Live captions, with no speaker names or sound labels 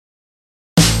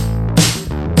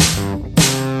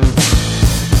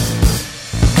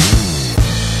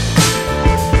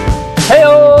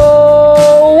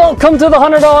Welcome to the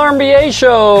 $100 MBA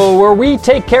Show, where we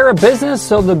take care of business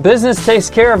so the business takes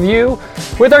care of you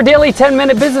with our daily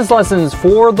 10-minute business lessons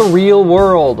for the real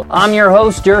world. I'm your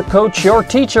host, your coach, your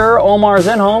teacher, Omar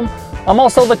Zenhom. I'm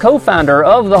also the co-founder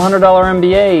of the $100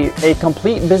 MBA, a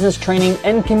complete business training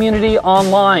and community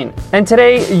online. And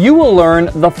today you will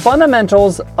learn the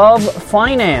fundamentals of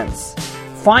finance.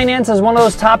 Finance is one of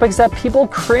those topics that people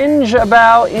cringe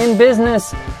about in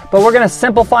business, but we're going to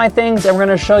simplify things and we're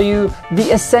going to show you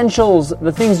the essentials,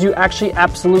 the things you actually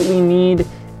absolutely need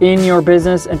in your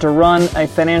business and to run a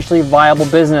financially viable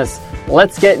business.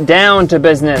 Let's get down to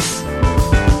business.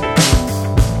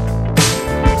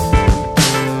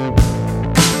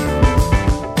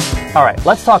 All right,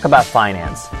 let's talk about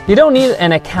finance. You don't need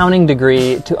an accounting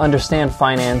degree to understand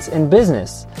finance in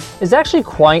business. It's actually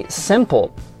quite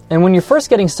simple. And when you're first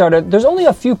getting started, there's only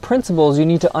a few principles you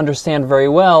need to understand very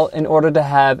well in order to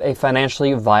have a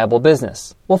financially viable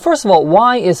business. Well, first of all,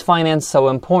 why is finance so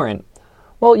important?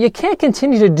 Well, you can't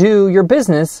continue to do your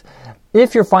business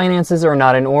if your finances are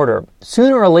not in order.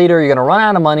 Sooner or later, you're going to run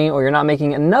out of money or you're not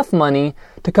making enough money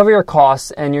to cover your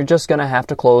costs and you're just going to have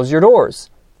to close your doors.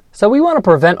 So we want to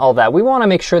prevent all that. We want to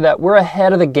make sure that we're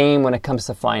ahead of the game when it comes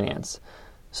to finance.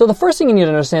 So the first thing you need to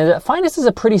understand is that finance is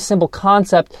a pretty simple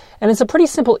concept and it's a pretty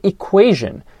simple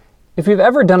equation. If you've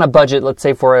ever done a budget, let's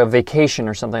say for a vacation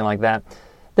or something like that,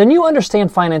 then you understand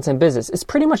finance and business. It's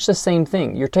pretty much the same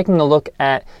thing. You're taking a look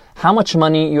at how much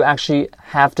money you actually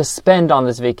have to spend on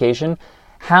this vacation,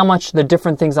 how much the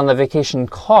different things on the vacation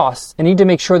cost, and you need to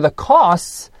make sure the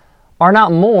costs are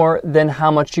not more than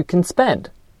how much you can spend.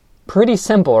 Pretty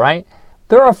simple, right?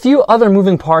 There are a few other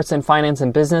moving parts in finance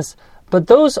and business, but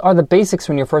those are the basics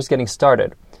when you're first getting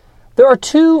started. There are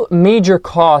two major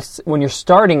costs when you're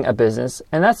starting a business,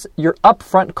 and that's your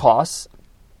upfront costs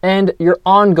and your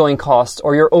ongoing costs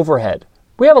or your overhead.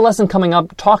 We have a lesson coming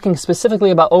up talking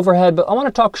specifically about overhead, but I want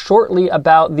to talk shortly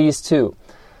about these two.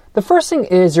 The first thing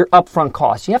is your upfront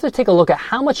costs. You have to take a look at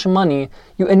how much money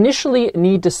you initially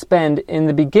need to spend in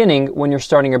the beginning when you're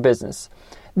starting your business.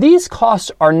 These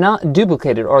costs are not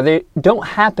duplicated or they don't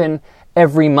happen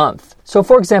every month. So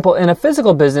for example, in a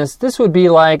physical business, this would be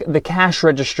like the cash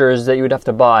registers that you would have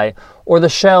to buy or the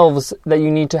shelves that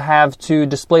you need to have to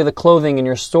display the clothing in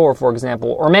your store, for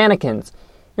example, or mannequins.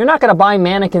 You're not going to buy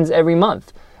mannequins every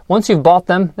month. Once you've bought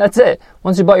them, that's it.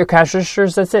 Once you bought your cash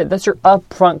registers, that's it. That's your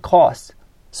upfront cost.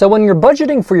 So when you're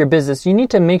budgeting for your business, you need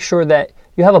to make sure that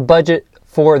you have a budget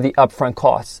for the upfront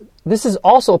costs. This is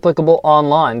also applicable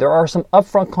online. There are some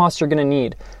upfront costs you're going to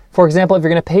need. For example, if you're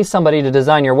going to pay somebody to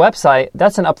design your website,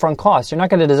 that's an upfront cost. You're not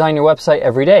going to design your website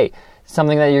every day. It's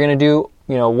something that you're going to do,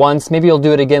 once. Maybe you'll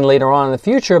do it again later on in the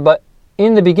future, but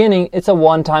in the beginning, it's a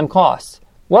one-time cost.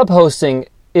 Web hosting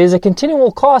is a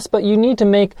continual cost, but you need to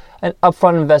make an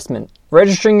upfront investment.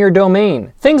 Registering your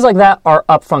domain. Things like that are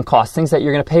upfront costs, things that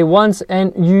you're going to pay once,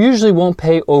 and you usually won't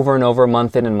pay over and over,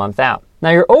 month in and month out. Now,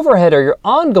 your overhead or your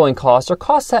ongoing costs are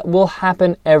costs that will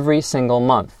happen every single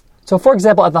month. So for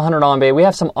example, at the $100 MBA, we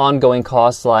have some ongoing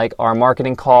costs like our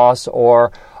marketing costs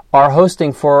or our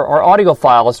hosting for our audio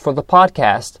files for the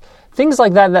podcast. Things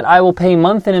like that I will pay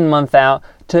month in and month out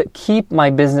to keep my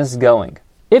business going.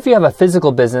 If you have a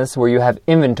physical business where you have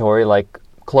inventory like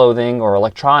clothing or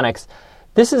electronics,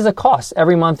 this is a cost.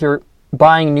 Every month you're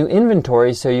buying new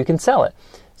inventory so you can sell it.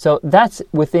 So that's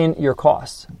within your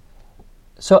costs.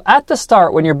 So at the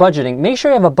start when you're budgeting, make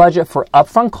sure you have a budget for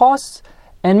upfront costs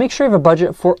and make sure you have a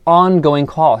budget for ongoing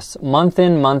costs, month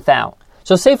in, month out.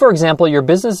 So say, for example, your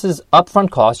business's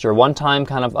upfront cost, your one-time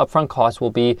kind of upfront cost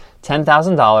will be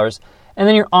 $10,000, and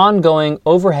then your ongoing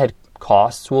overhead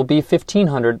costs will be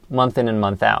 $1,500 month in and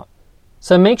month out.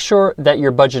 So make sure that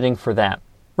you're budgeting for that.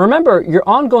 Remember, your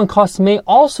ongoing costs may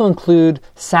also include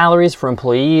salaries for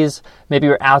employees. Maybe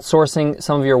you're outsourcing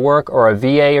some of your work or a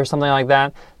VA or something like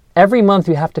that. Every month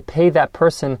you have to pay that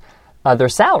person their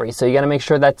salary, so you got to make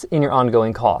sure that's in your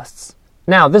ongoing costs.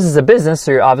 Now, this is a business,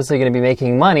 so you're obviously going to be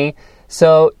making money,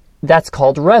 so that's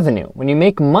called revenue. When you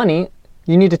make money,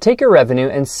 you need to take your revenue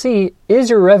and see, is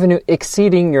your revenue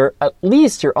exceeding at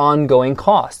least your ongoing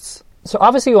costs? So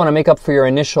obviously you want to make up for your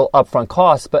initial upfront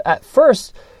costs, but at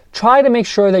first, try to make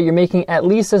sure that you're making at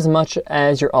least as much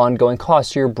as your ongoing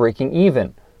costs, so you're breaking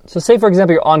even. So say, for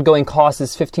example, your ongoing cost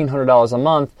is $1,500 a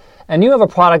month, and you have a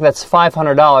product that's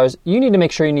 $500, you need to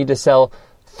make sure you need to sell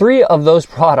 3 of those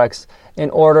products in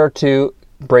order to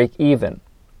break even.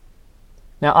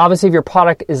 Now, obviously, if your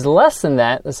product is less than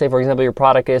that, let's say, for example, your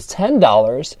product is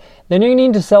 $10, then you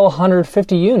need to sell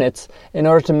 150 units in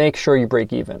order to make sure you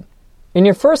break even. In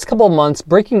your first couple of months,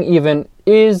 breaking even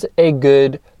is a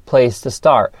good place to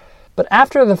start. But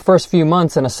after the first few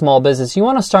months in a small business, you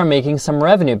want to start making some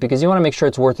revenue because you want to make sure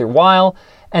it's worth your while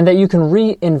and that you can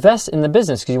reinvest in the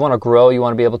business because you want to grow, you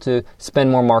want to be able to spend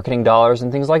more marketing dollars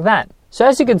and things like that. So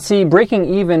as you can see,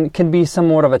 breaking even can be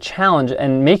somewhat of a challenge,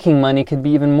 and making money could be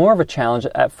even more of a challenge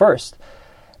at first.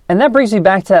 And that brings me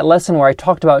back to that lesson where I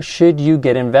talked about, should you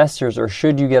get investors or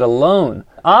should you get a loan?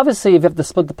 Obviously, if you have to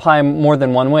split the pie more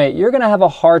than one way, you're going to have a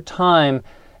hard time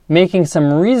making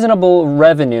some reasonable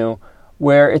revenue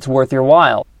where it's worth your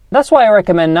while. That's why I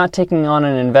recommend not taking on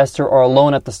an investor or a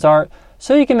loan at the start,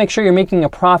 so you can make sure you're making a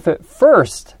profit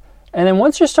first. And then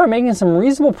once you start making some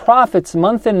reasonable profits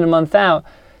month in and month out,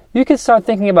 you can start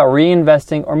thinking about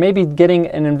reinvesting or maybe getting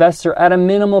an investor at a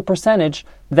minimal percentage.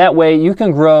 That way you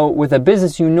can grow with a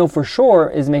business you know for sure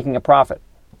is making a profit.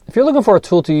 If you're looking for a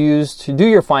tool to use to do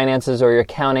your finances or your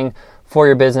accounting for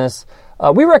your business,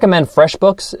 we recommend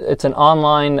FreshBooks. It's an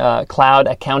online cloud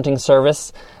accounting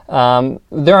service.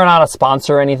 They're not a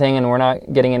sponsor or anything, and we're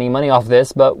not getting any money off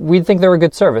this, but we think they're a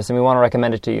good service and we want to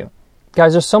recommend it to you.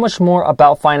 Guys, there's so much more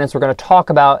about finance we're going to talk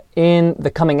about in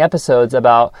the coming episodes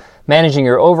about managing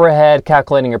your overhead,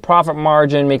 calculating your profit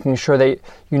margin, making sure that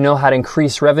you know how to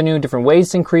increase revenue, different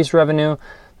ways to increase revenue.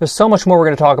 There's so much more we're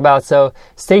going to talk about, so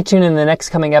stay tuned in the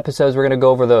next coming episodes. We're going to go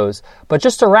over those. But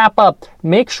just to wrap up,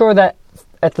 make sure that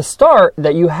at the start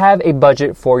that you have a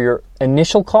budget for your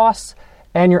initial costs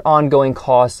and your ongoing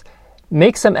costs.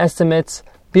 Make some estimates,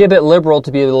 be a bit liberal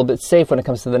to be a little bit safe when it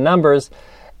comes to the numbers,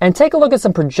 and take a look at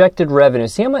some projected revenue.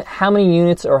 See how many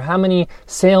units or how many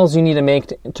sales you need to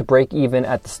make to break even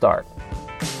at the start.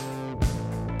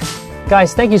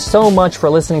 Guys, thank you so much for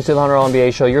listening to the $100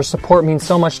 MBA Show. Your support means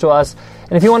so much to us.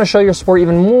 And if you want to show your support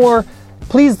even more,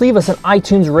 please leave us an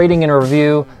iTunes rating and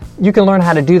review. You can learn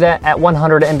how to do that at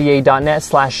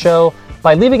 100mba.net/show.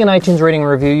 By leaving an iTunes rating and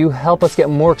review, you help us get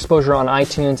more exposure on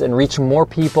iTunes and reach more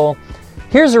people.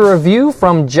 Here's a review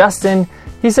from Justin.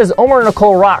 He says, Omar and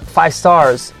Nicole rock, 5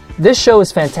 stars. This show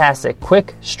is fantastic,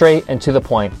 quick, straight, and to the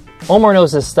point. Omar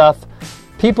knows his stuff.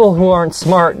 People who aren't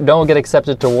smart don't get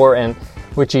accepted to Wharton,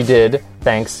 which he did.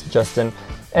 Thanks, Justin.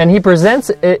 And he presents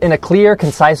it in a clear,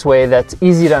 concise way that's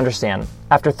easy to understand.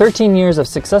 After 13 years of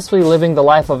successfully living the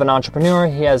life of an entrepreneur,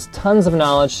 he has tons of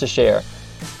knowledge to share.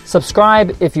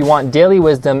 Subscribe if you want daily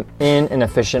wisdom in an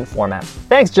efficient format.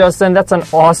 Thanks, Justin. That's an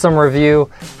awesome review.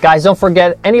 Guys, don't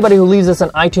forget, anybody who leaves us an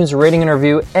iTunes rating and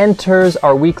review enters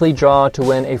our weekly draw to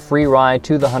win a free ride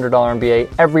to the $100 MBA.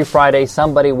 Every Friday,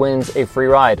 somebody wins a free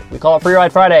ride. We call it Free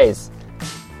Ride Fridays.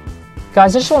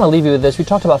 Guys, I just want to leave you with this. We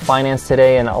talked about finance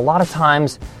today, and a lot of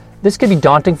times this could be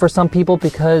daunting for some people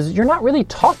because you're not really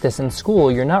taught this in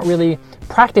school. You're not really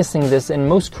practicing this in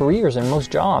most careers and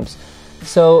most jobs.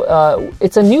 So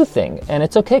it's a new thing, and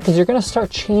it's okay because you're going to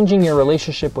start changing your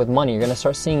relationship with money. You're going to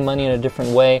start seeing money in a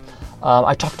different way.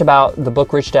 I talked about the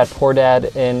book Rich Dad, Poor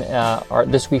Dad in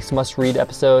this week's must-read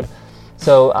episode.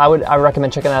 So I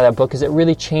recommend checking out that book because it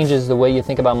really changes the way you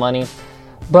think about money.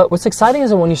 But what's exciting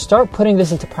is that when you start putting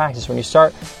this into practice, when you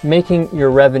start making your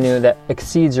revenue that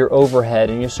exceeds your overhead,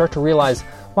 and you start to realize,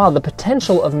 wow, the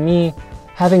potential of me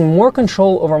having more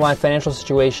control over my financial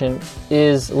situation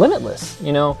is limitless,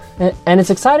 you know? And it's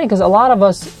exciting because a lot of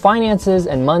us, finances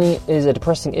and money is a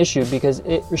depressing issue because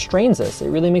it restrains us. It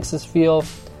really makes us feel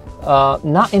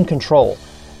not in control.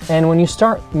 And when you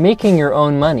start making your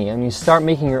own money and you start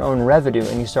making your own revenue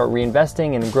and you start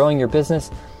reinvesting and growing your business,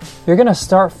 you're going to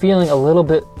start feeling a little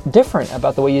bit different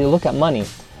about the way you look at money.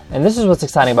 And this is what's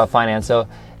exciting about finance. So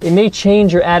it may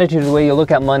change your attitude, the way you look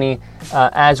at money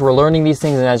as we're learning these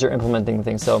things and as you're implementing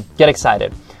things. So get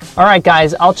excited. All right,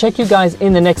 guys, I'll check you guys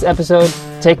in the next episode.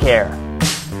 Take care.